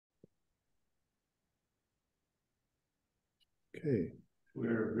Okay.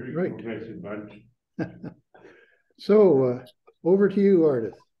 We're a very Right. progressive bunch. So over to you,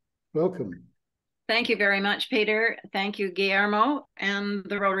 Ardath. Welcome. Thank you very much, Peter. Thank you, Guillermo, and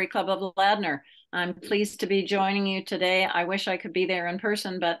the Rotary Club of Ladner. I'm pleased to be joining you today. I wish I could be there in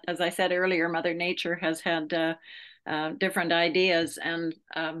person, but as I said earlier, Mother Nature has had different ideas, and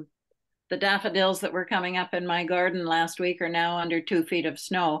the daffodils that were coming up in my garden last week are now under 2 feet of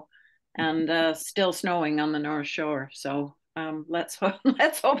snow, and still snowing on the North Shore. So let's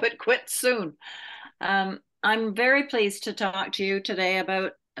hope it quits soon. I'm very pleased to talk to you today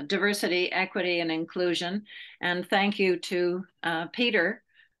about diversity, equity, and inclusion. And thank you to Peter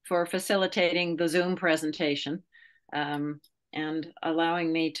for facilitating the Zoom presentation and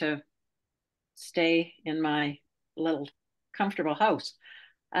allowing me to stay in my little comfortable house.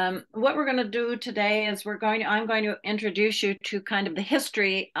 What we're going to do today is I'm going to introduce you to kind of the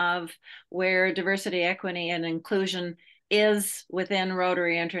history of where diversity, equity, and inclusion is within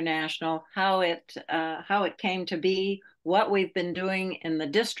Rotary International, how it came to be, what we've been doing in the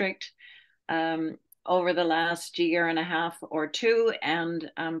district over the last year and a half or two, and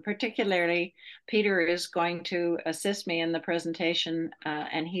particularly Peter is going to assist me in the presentation,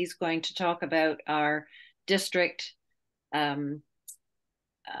 and he's going to talk about our district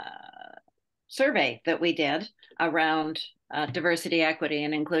survey that we did around diversity, equity,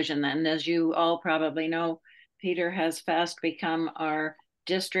 and inclusion. And as you all probably know, Peter has fast become our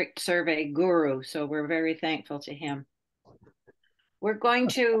district survey guru, so we're very thankful to him. We're going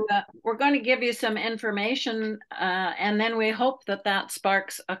to give you some information, and then we hope that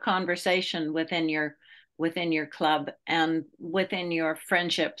sparks a conversation within your club and within your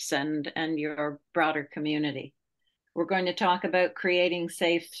friendships and your broader community. We're going to talk about creating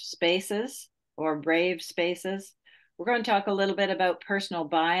safe spaces or brave spaces. We're going to talk a little bit about personal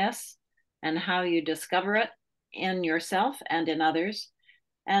bias and how you discover it in yourself and in others,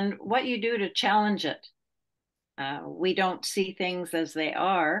 and what you do to challenge it. We don't see things as they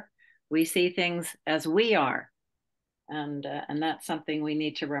are, we see things as we are. And that's something we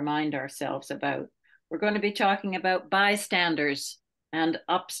need to remind ourselves about. We're going to be talking about bystanders and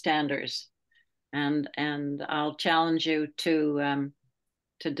upstanders. And I'll challenge you to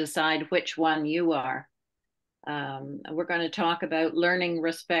decide which one you are. We're going to talk about learning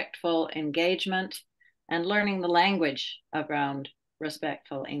respectful engagement and learning the language around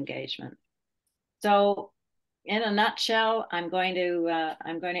respectful engagement. So, in a nutshell, I'm going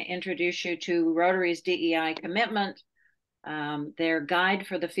to introduce you to Rotary's DEI commitment, their guide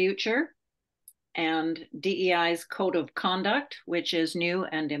for the future, and DEI's code of conduct, which is new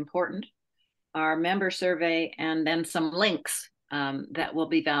and important, our member survey, and then some links that will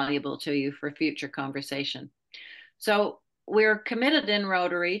be valuable to you for future conversation. So we're committed in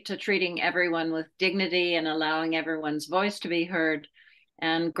Rotary to treating everyone with dignity and allowing everyone's voice to be heard.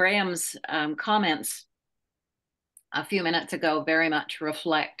 And Graham's comments a few minutes ago very much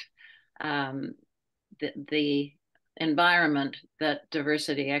reflect the environment that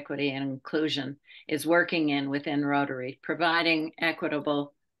diversity, equity, and inclusion is working in within Rotary, providing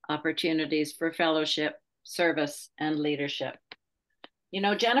equitable opportunities for fellowship, service, and leadership. You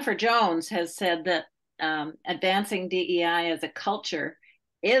know, Jennifer Jones has said that advancing DEI as a culture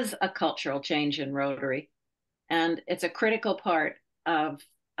is a cultural change in Rotary, and it's a critical part of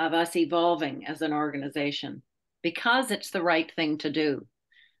us evolving as an organization because it's the right thing to do,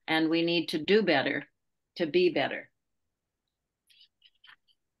 and we need to do better to be better.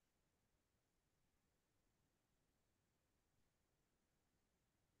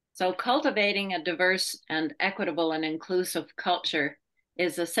 So cultivating a diverse and equitable and inclusive culture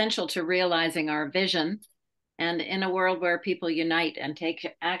is essential to realizing our vision, and in a world where people unite and take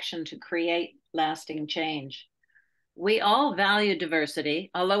action to create lasting change. We all value diversity,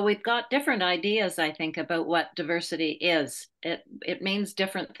 although we've got different ideas, I think, about what diversity is. It means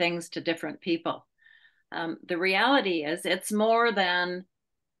different things to different people. The reality is it's more than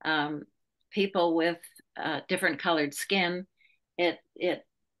people with different colored skin. It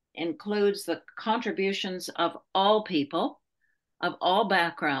includes the contributions of all people, of all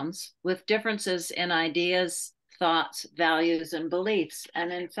backgrounds, with differences in ideas, thoughts, values, and beliefs.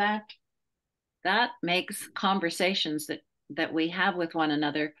 And in fact, that makes conversations that we have with one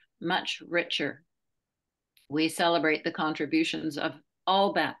another much richer. We celebrate the contributions of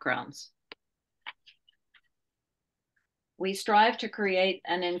all backgrounds. We strive to create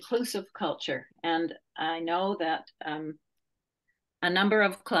an inclusive culture, and I know that a number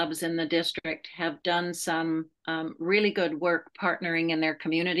of clubs in the district have done some really good work partnering in their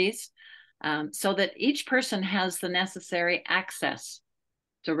communities so that each person has the necessary access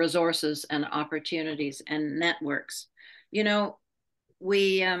to resources and opportunities and networks You know,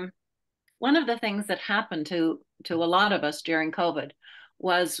 we one of the things that happened to a lot of us during COVID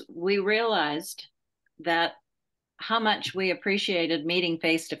was we realized that how much we appreciated meeting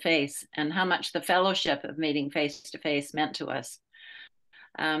face to face and how much the fellowship of meeting face to face meant to us.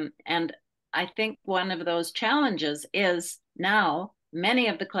 And I think one of those challenges is now many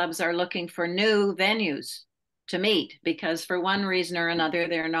of the clubs are looking for new venues to meet because for one reason or another,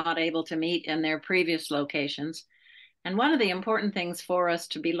 they're not able to meet in their previous locations. And one of the important things for us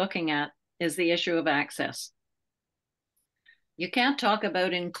to be looking at is the issue of access. You can't talk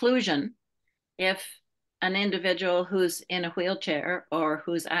about inclusion if an individual who's in a wheelchair or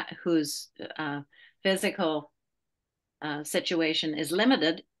whose physical situation is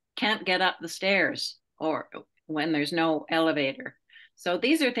limited can't get up the stairs or when there's no elevator. So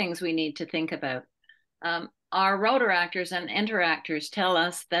these are things we need to think about. Our Rotaractors and interactors tell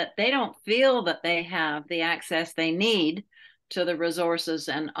us that they don't feel that they have the access they need to the resources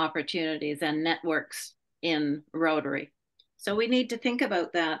and opportunities and networks in Rotary. So we need to think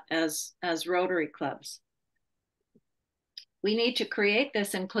about that as Rotary clubs. We need to create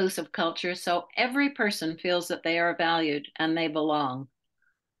this inclusive culture so every person feels that they are valued and they belong.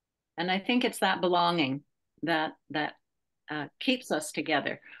 And I think it's that belonging that keeps us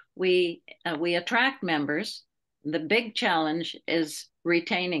together. We attract members. The big challenge is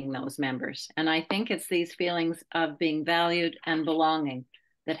retaining those members. And I think it's these feelings of being valued and belonging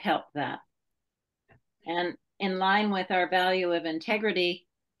that help that. And in line with our value of integrity,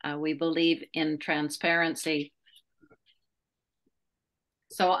 we believe in transparency.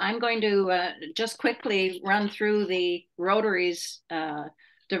 So I'm going to just quickly run through the Rotary's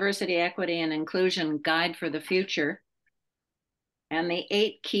Diversity, Equity, and Inclusion Guide for the Future and the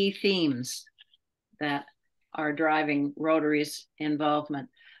 8 key themes that are driving Rotary's involvement.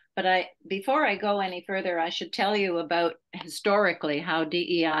 But before I go any further, I should tell you about historically how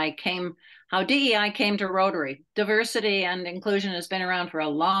DEI came to Rotary. Diversity and inclusion has been around for a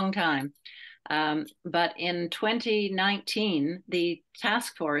long time. But in 2019, the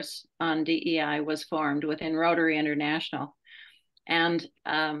task force on DEI was formed within Rotary International. And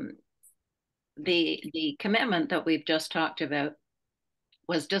the commitment that we've just talked about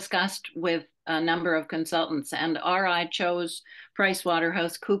was discussed with a number of consultants, and RI chose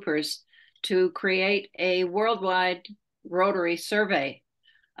PricewaterhouseCoopers to create a worldwide Rotary survey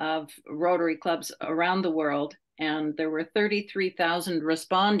of Rotary clubs around the world. And there were 33,000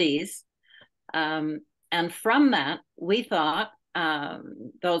 respondees. And from that, we thought,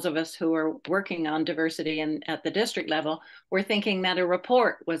 those of us who are working on diversity and at the district level, were thinking that a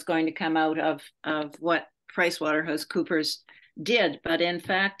report was going to come out of what PricewaterhouseCoopers did. But in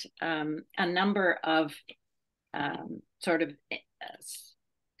fact, a number of sort of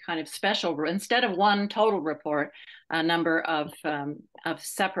kind of special, instead of one total report, a number of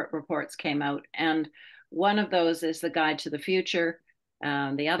separate reports came out. And one of those is the Guide to the Future.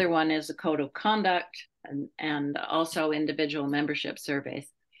 The other one is a Code of Conduct and also individual membership surveys.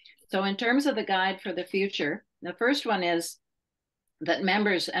 So in terms of the Guide for the Future, the first one is that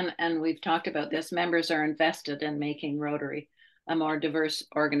members, and we've talked about this, members are invested in making Rotary a more diverse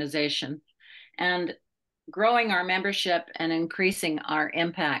organization and growing our membership and increasing our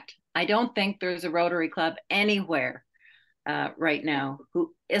impact. I don't think there's a Rotary club anywhere right now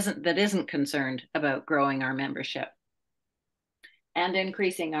that isn't concerned about growing our membership and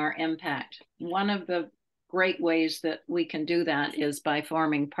increasing our impact. One of the great ways that we can do that is by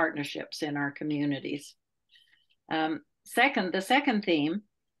forming partnerships in our communities. The second theme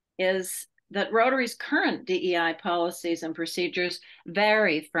is that Rotary's current DEI policies and procedures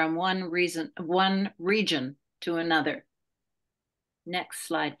vary from one region to another. Next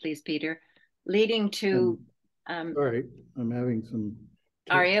slide, please, Peter. Leading to... Sorry, I'm having some...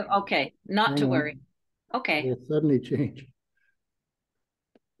 Are you? Okay, not to worry. Okay. It'll suddenly change.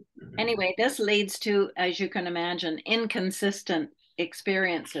 Anyway, this leads to, as you can imagine, inconsistent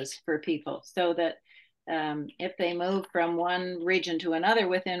experiences for people, so that if they move from one region to another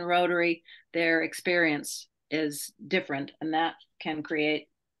within Rotary, their experience is different, and that can create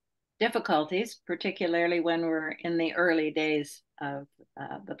difficulties, particularly when we're in the early days of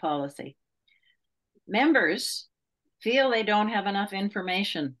the policy. Members feel they don't have enough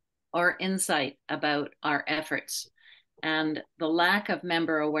information or insight about our efforts, and the lack of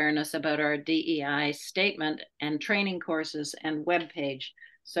member awareness about our DEI statement and training courses and webpage.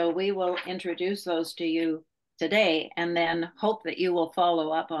 So we will introduce those to you today and then hope that you will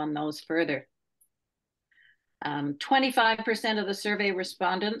follow up on those further. 25% of the survey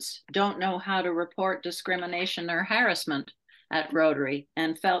respondents don't know how to report discrimination or harassment at Rotary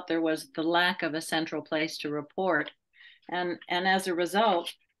and felt there was the lack of a central place to report. And as a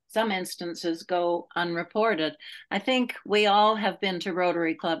result, some instances go unreported. I think we all have been to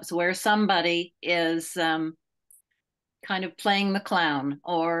Rotary clubs where somebody is kind of playing the clown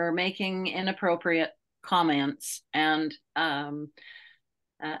or making inappropriate comments, and then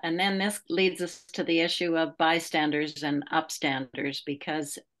this leads us to the issue of bystanders and upstanders,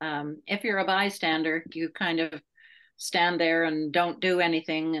 because if you're a bystander, you kind of stand there and don't do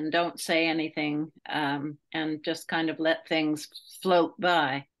anything and don't say anything, and just kind of let things float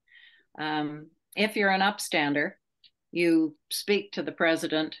by. If you're an upstander, you speak to the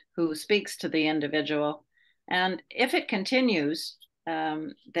president, who speaks to the individual. And if it continues,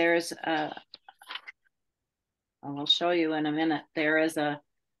 there's I'll show you in a minute, there is a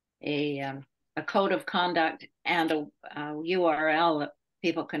code of conduct and a URL that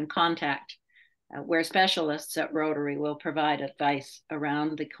people can contact, where specialists at Rotary will provide advice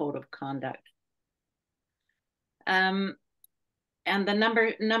around the code of conduct. And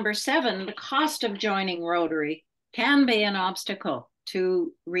the number 7, the cost of joining Rotary can be an obstacle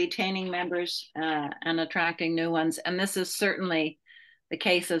to retaining members and attracting new ones. And this is certainly the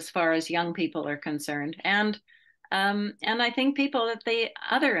case as far as young people are concerned. And I think people at the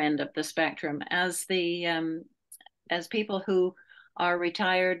other end of the spectrum, as people who are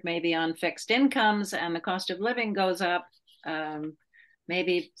retired, maybe on fixed incomes, and the cost of living goes up,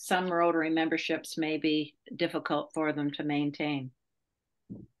 maybe some Rotary memberships may be difficult for them to maintain.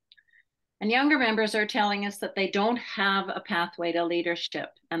 And younger members are telling us that they don't have a pathway to leadership,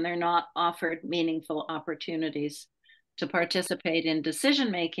 and they're not offered meaningful opportunities to participate in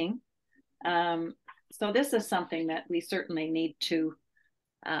decision-making. So this is something that we certainly need to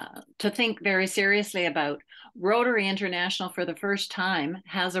think very seriously about. Rotary International, for the first time,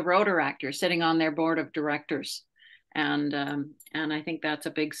 has a Rotaractor sitting on their board of directors. And I think that's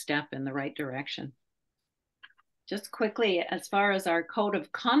a big step in the right direction. Just quickly, as far as our code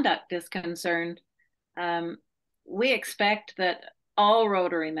of conduct is concerned, we expect that all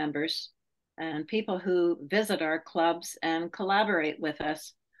Rotary members and people who visit our clubs and collaborate with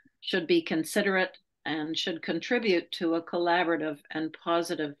us should be considerate and should contribute to a collaborative and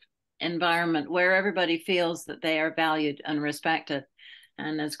positive environment where everybody feels that they are valued and respected.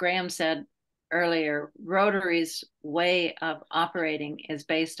 And as Graham said earlier, Rotary's way of operating is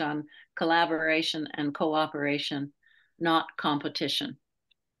based on collaboration and cooperation, not competition.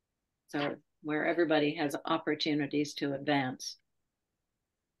 So where everybody has opportunities to advance.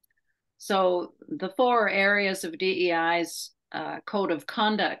 So the 4 areas of DEI's code of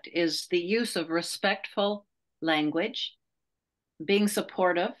conduct is the use of respectful language, being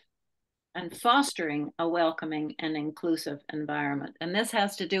supportive, and fostering a welcoming and inclusive environment. And this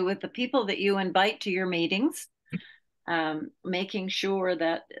has to do with the people that you invite to your meetings, making sure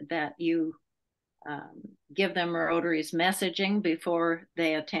that you give them Rotary's messaging before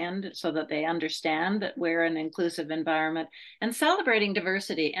they attend, so that they understand that we're an inclusive environment, and celebrating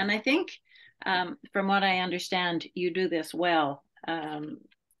diversity. And I think, from what I understand, you do this well.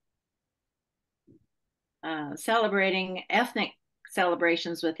 Celebrating ethnic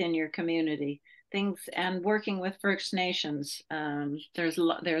celebrations within your community, things, and working with First Nations.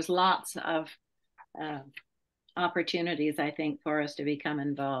 There's lots of opportunities, I think, for us to become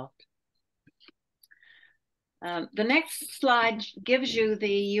involved. The next slide gives you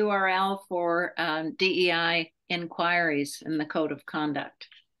the URL for DEI inquiries in the Code of Conduct.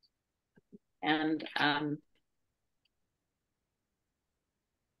 And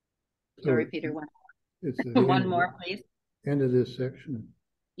sorry, Peter, one more, please. End of this section.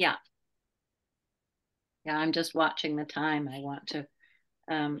 Yeah. Yeah, I'm just watching the time. I want to.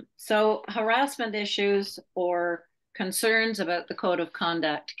 So harassment issues or concerns about the Code of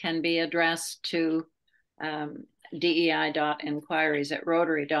Conduct can be addressed to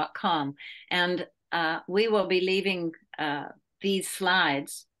dei.inquiries@rotary.com. And we will be leaving these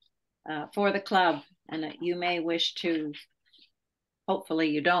slides for the club. And you may wish to,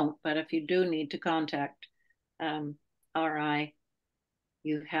 hopefully you don't, but if you do need to contact RI,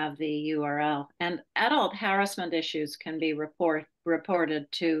 you have the URL. And adult harassment issues can be reported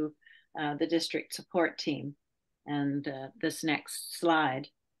to the district support team. And this next slide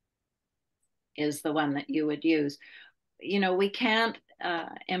is the one that you would use. You know, we can't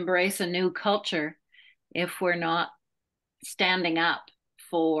embrace a new culture if we're not standing up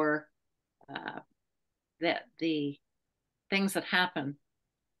for the things that happen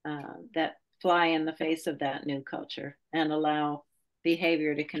that fly in the face of that new culture and allow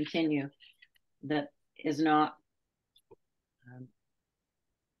behavior to continue that is not,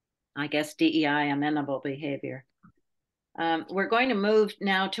 I guess, DEI amenable behavior. We're going to move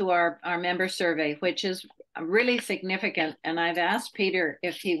now to our member survey, which is really significant. And I've asked Peter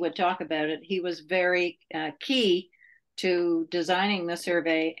if he would talk about it. He was very key to designing the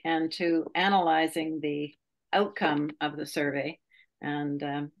survey and to analyzing the outcome of the survey. And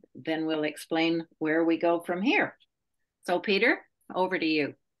then we'll explain where we go from here. So Peter, over to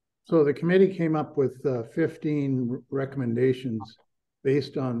you. So the committee came up with 15 recommendations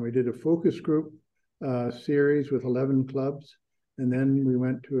based on, we did a focus group series with 11 clubs, and then we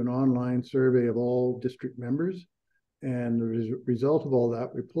went to an online survey of all district members. And the result of all that,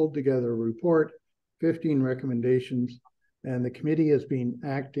 we pulled together a report, 15 recommendations, and the committee has been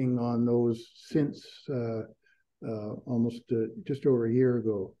acting on those since almost just over a year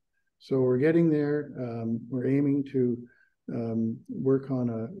ago. So we're getting there. We're aiming to work on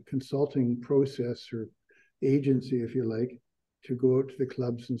a consulting process or agency, if you like, to go out to the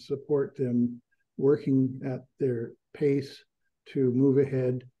clubs and support them working at their pace to move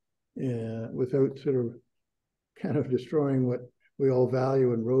ahead without sort of kind of destroying what we all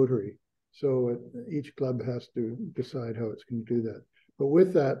value in Rotary. So each club has to decide how it's going to do that. But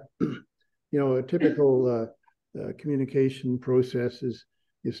with that, you know, a typical communication process is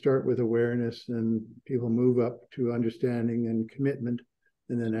you start with awareness and people move up to understanding and commitment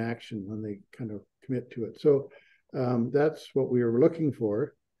and then action when they kind of commit to it. So that's what we were looking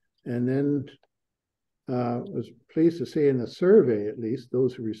for. And then I was pleased to say in the survey, at least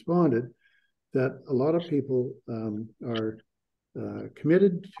those who responded, that a lot of people are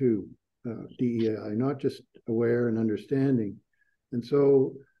committed to DEI, not just aware and understanding. And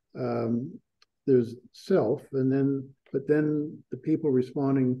so there's self, and then, but then the people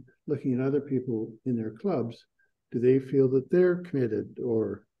responding, looking at other people in their clubs, do they feel that they're committed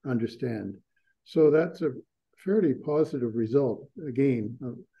or understand? So that's a fairly positive result, again,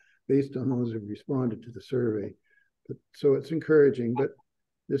 based on those who responded to the survey. But, so it's encouraging, but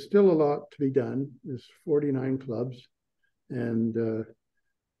there's still a lot to be done. There's 49 clubs, and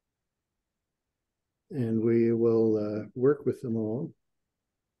we will work with them all.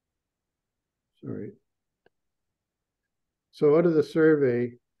 Sorry. So out of the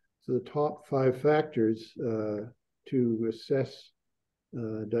survey, so the top 5 factors to assess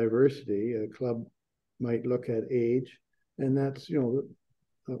diversity, a club might look at age, and that's, you know,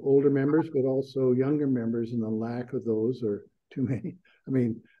 older members, but also younger members, and the lack of those, or too many. I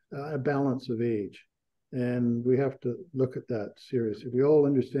mean, a balance of age. And we have to look at that seriously. We all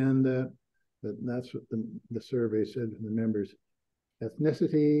understand that, but that's what the survey said from the members.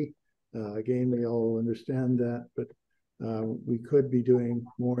 Ethnicity, again, we all understand that, but we could be doing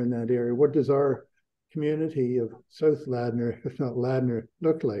more in that area. What does our community of South Ladner, if not Ladner,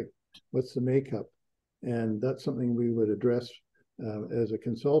 look like? What's the makeup? And that's something we would address as a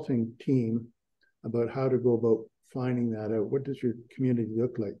consulting team about how to go about finding that out. What does your community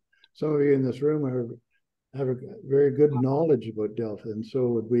look like? Some of you in this room have a very good knowledge about Delta, and so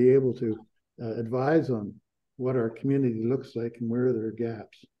would be able to advise on what our community looks like and where there are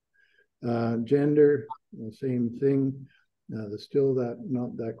gaps. Gender, same thing. There's still that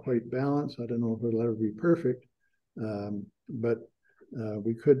not that quite balanced. I don't know if it'll ever be perfect, but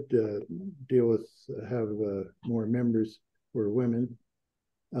we could deal with have more members who are women.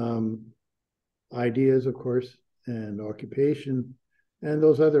 Ideas, of course, and occupation, and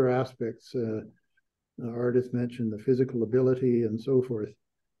those other aspects. Ardath mentioned the physical ability and so forth.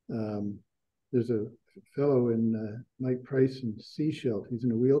 There's a fellow in Mike Price in Seashell. He's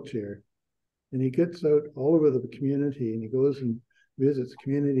in a wheelchair, and he gets out all over the community, and he goes and visits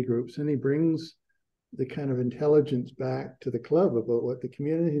community groups, and he brings the kind of intelligence back to the club about what the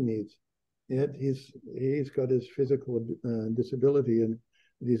community needs. Yet he's got his physical disability, and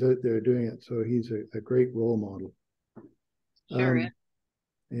he's out there doing it. So he's a great role model. Sure.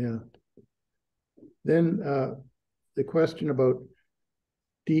 Yeah. Then the question about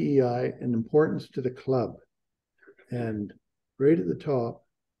DEI and importance to the club. And right at the top,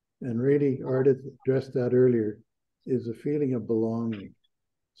 and really Ardath addressed that earlier, is a feeling of belonging.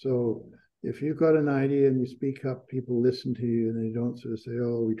 So if you've got an idea and you speak up, people listen to you, and they don't sort of say,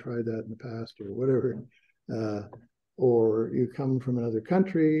 oh, we tried that in the past or whatever. Or you come from another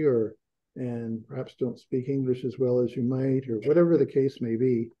country and perhaps don't speak English as well as you might, or whatever the case may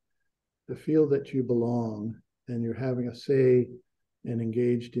be, to feel that you belong and you're having a say and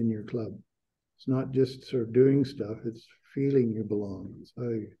engaged in your club. It's not just sort of doing stuff, it's feeling you belong. It's how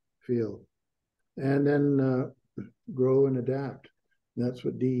you feel. And then grow and adapt. And that's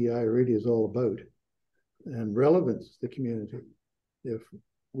what DEI really is all about. And relevance to the community. If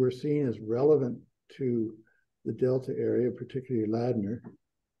we're seen as relevant to the Delta area, particularly Ladner,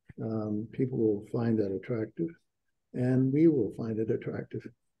 people will find that attractive, and we will find it attractive.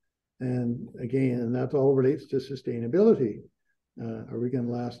 And again, and that all relates to sustainability. Are we going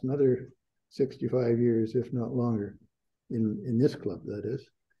to last another 65 years, if not longer, in this club, that is?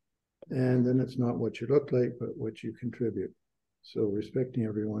 And then it's not what you look like, but what you contribute. So respecting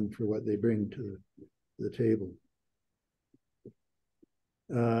everyone for what they bring to the table.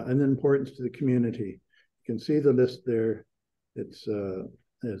 And then importance to the community. You can see the list there. It's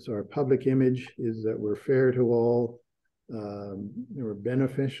our public image is that we're fair to all, we're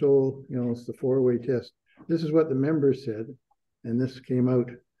beneficial, it's the four-way test. This is what the members said, and this came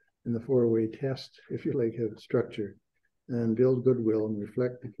out in the four-way test, if you like, have structure, and build goodwill and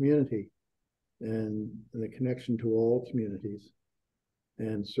reflect the community and the connection to all communities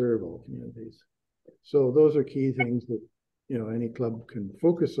and serve all communities. So those are key things that any club can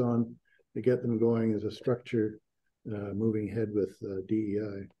focus on to get them going as a structure moving ahead with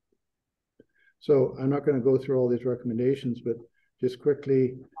DEI. So I'm not going to go through all these recommendations, but just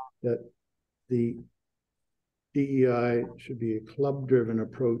quickly that the DEI should be a club-driven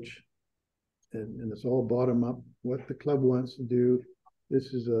approach, and it's all bottom up, what the club wants to do.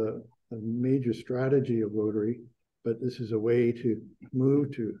 This is a major strategy of Rotary, but this is a way to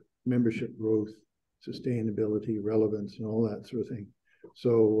move to membership growth, sustainability, relevance, and all that sort of thing.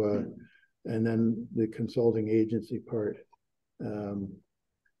 So, and then the consulting agency part.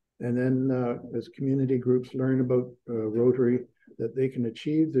 And then as community groups learn about Rotary, that they can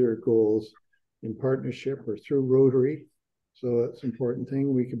achieve their goals in partnership or through Rotary. So that's an important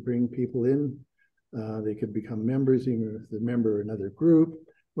thing. We could bring people in. They could become members, even if they're a member of another group,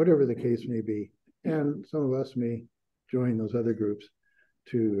 whatever the case may be. And some of us may join those other groups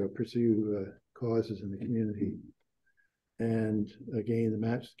to pursue causes in the community. And again, the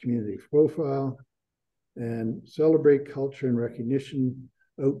match the community profile and celebrate culture and recognition,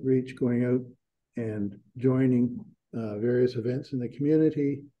 outreach, going out and joining various events in the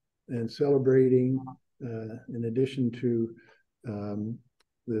community and celebrating, in addition to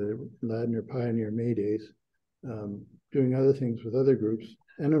the Ladner Pioneer May Days, doing other things with other groups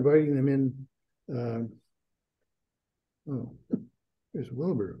and inviting them in. Oh, there's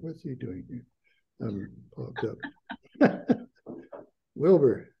Wilbur. What's he doing here? Popped up.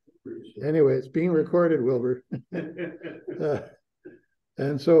 Wilbur. Anyway, it's being recorded, Wilbur.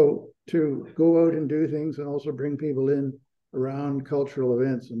 And so to go out and do things and also bring people in around cultural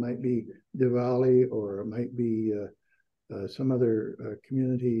events. It might be Diwali, or it might be some other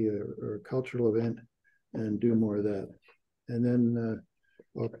community or cultural event, and do more of that. And then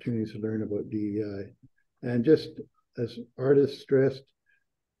opportunities to learn about DEI. And just as Ardath stressed,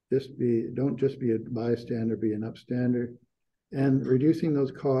 don't just be a bystander, be an upstander. And reducing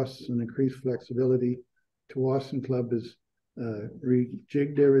those costs and increase flexibility. Tawasin Club has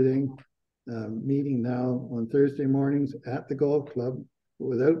rejigged everything. Meeting now on Thursday mornings at the golf club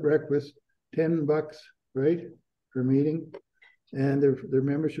without breakfast, $10, right, per meeting, and their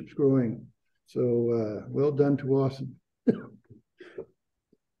membership's growing. So well done to Tawasin.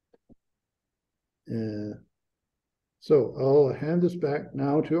 So I'll hand this back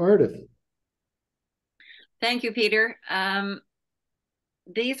now to Ardath. Thank you, Peter.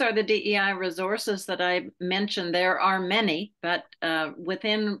 These are the DEI resources that I mentioned. There are many, but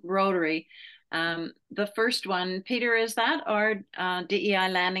within Rotary, the first one, Peter, is that our DEI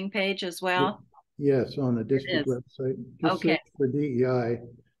landing page as well? Yes, on the district website. Just search for DEI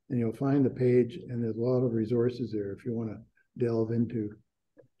and you'll find the page, and there's a lot of resources there if you want to delve into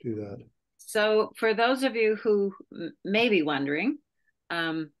that. So for those of you who may be wondering,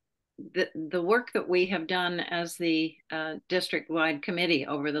 the work that we have done as the district-wide committee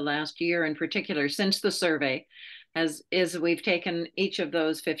over the last year in particular, since the survey, is we've taken each of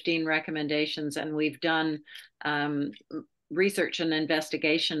those 15 recommendations and we've done research and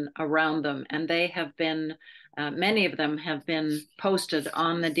investigation around them, and they have been, many of them have been posted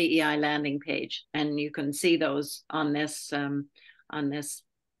on the DEI landing page, and you can see those on this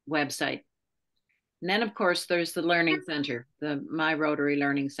website. And then, of course, there's the Learning Center, the My Rotary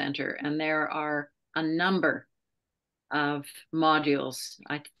Learning Center, and there are a number of modules,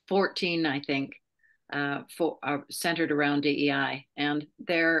 14, I think, centered around DEI, and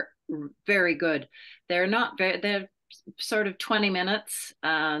they're very good. They're sort of 20 minutes,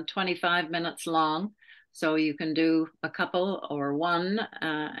 25 minutes long, so you can do a couple or one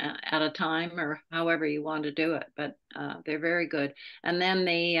at a time, or however you want to do it, but they're very good. And then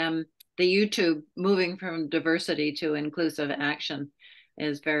the YouTube Moving from Diversity to Inclusive Action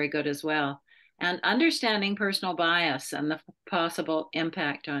is very good as well. And understanding personal bias and the possible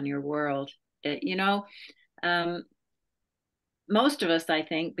impact on your world. Most of us, I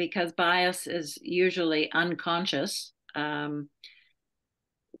think, because bias is usually unconscious,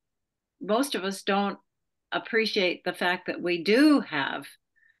 most of us don't appreciate the fact that we do have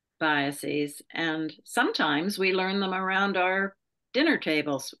biases, and sometimes we learn them around our dinner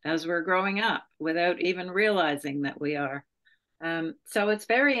tables as we're growing up without even realizing that we are. So it's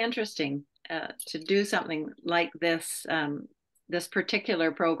very interesting to do something like this. This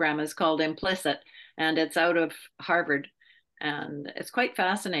particular program is called Implicit, and it's out of Harvard, and it's quite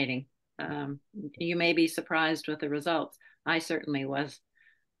fascinating. You may be surprised with the results. I certainly was.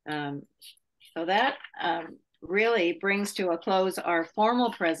 So that really brings to a close our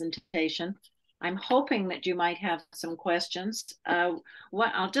formal presentation. I'm hoping that you might have some questions.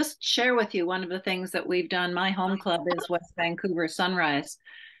 I'll just share with you one of the things that we've done. My home club is West Vancouver Sunrise.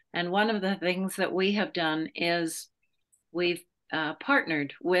 And one of the things that we have done is we've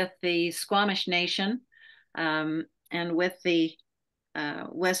partnered with the Squamish Nation and with the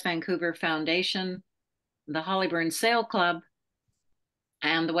West Vancouver Foundation, the Hollyburn Sail Club,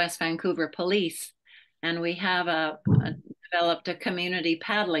 and the West Vancouver Police. And we have developed a community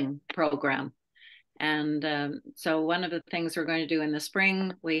paddling program. And so one of the things we're going to do in the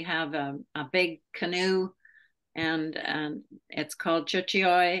spring, we have a big canoe, and it's called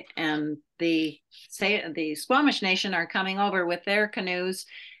Chuchioi, and the Squamish Nation are coming over with their canoes,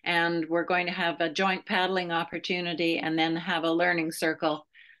 and we're going to have a joint paddling opportunity and then have a learning circle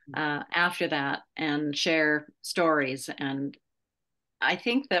after that and share stories. And I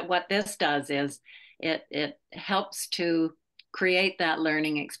think that what this does is it helps to create that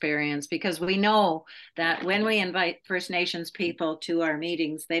learning experience, because we know that when we invite First Nations people to our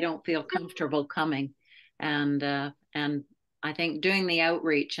meetings, they don't feel comfortable coming. And I think doing the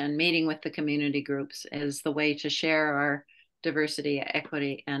outreach and meeting with the community groups is the way to share our diversity,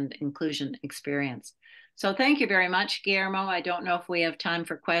 equity, and inclusion experience. So thank you very much, Guillermo. I don't know if we have time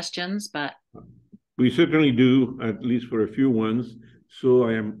for questions, but we certainly do, at least for a few ones. So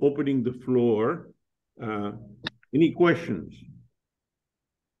I am opening the floor. Any questions?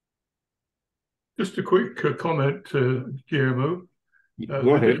 Just a quick comment, Guillermo.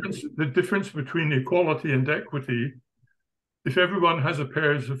 Go ahead. The difference between equality and equity, if everyone has a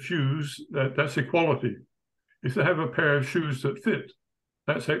pair of shoes, that's equality. If they have a pair of shoes that fit,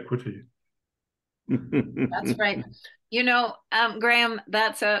 that's equity. That's right. You know, Graham,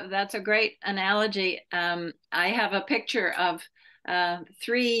 that's a great analogy. I have a picture of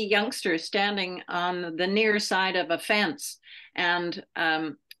 3 youngsters standing on the near side of a fence, and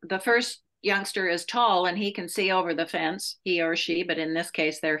the first youngster is tall and he can see over the fence, he or she, but in this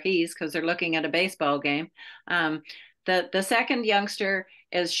case they're he's because they're looking at a baseball game. The second youngster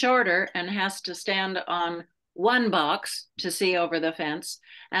is shorter and has to stand on one box to see over the fence,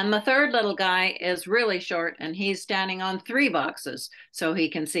 and the third little guy is really short and he's standing on 3 boxes so he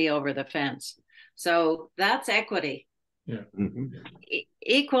can see over the fence. So that's equity. Yeah.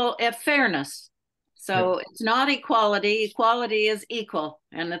 Equal fairness. So yeah. It's not equality. Equality is equal,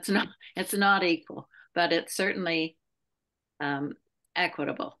 and it's not equal, but it's certainly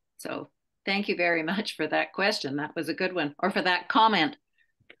equitable. So thank you very much for that question. That was a good one, or for that comment.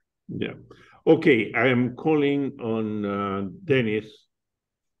 Yeah. Okay, I am calling on Dennis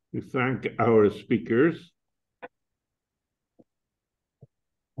to thank our speakers.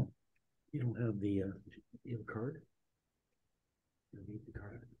 You don't have the card? You need the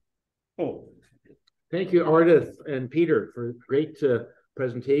card. Oh. Thank you, Ardath and Peter, for a great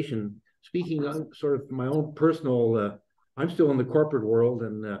presentation. Speaking on sort of my own personal, I'm still in the corporate world,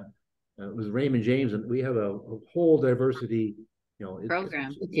 and it was Raymond James, and we have a whole diversity,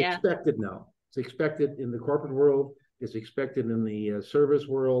 program. It's expected now. It's expected in the corporate world. It's expected in the service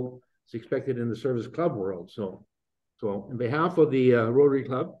world. It's expected in the service club world. So on behalf of the Rotary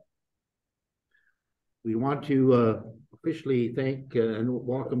Club, we want to officially thank and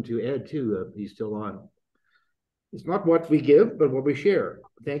welcome to Ed too. He's still on. It's not what we give, but what we share.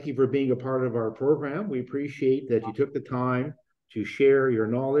 Thank you for being a part of our program. We appreciate that you took the time to share your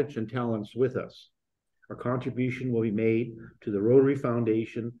knowledge and talents with us. Our contribution will be made to the Rotary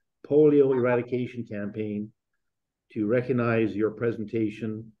Foundation Polio Eradication Campaign to recognize your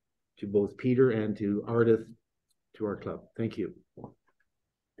presentation to both Peter and to Ardath, to our club. Thank you.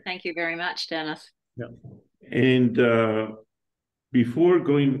 Thank you very much, Dennis. Yeah. And before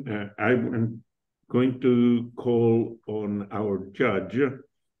going, I'm going to call on our judge,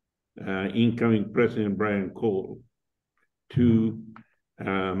 incoming President Brian Cole, to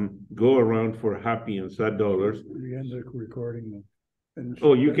go around for happy and sad dollars. We end the recording.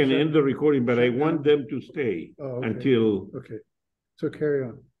 Oh, you can end the recording, but I want them to stay until. Okay, so carry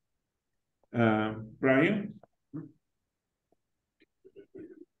on. Brian?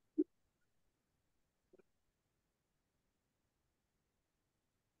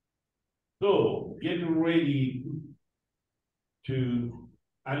 So, getting ready to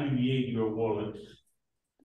alleviate your wallets.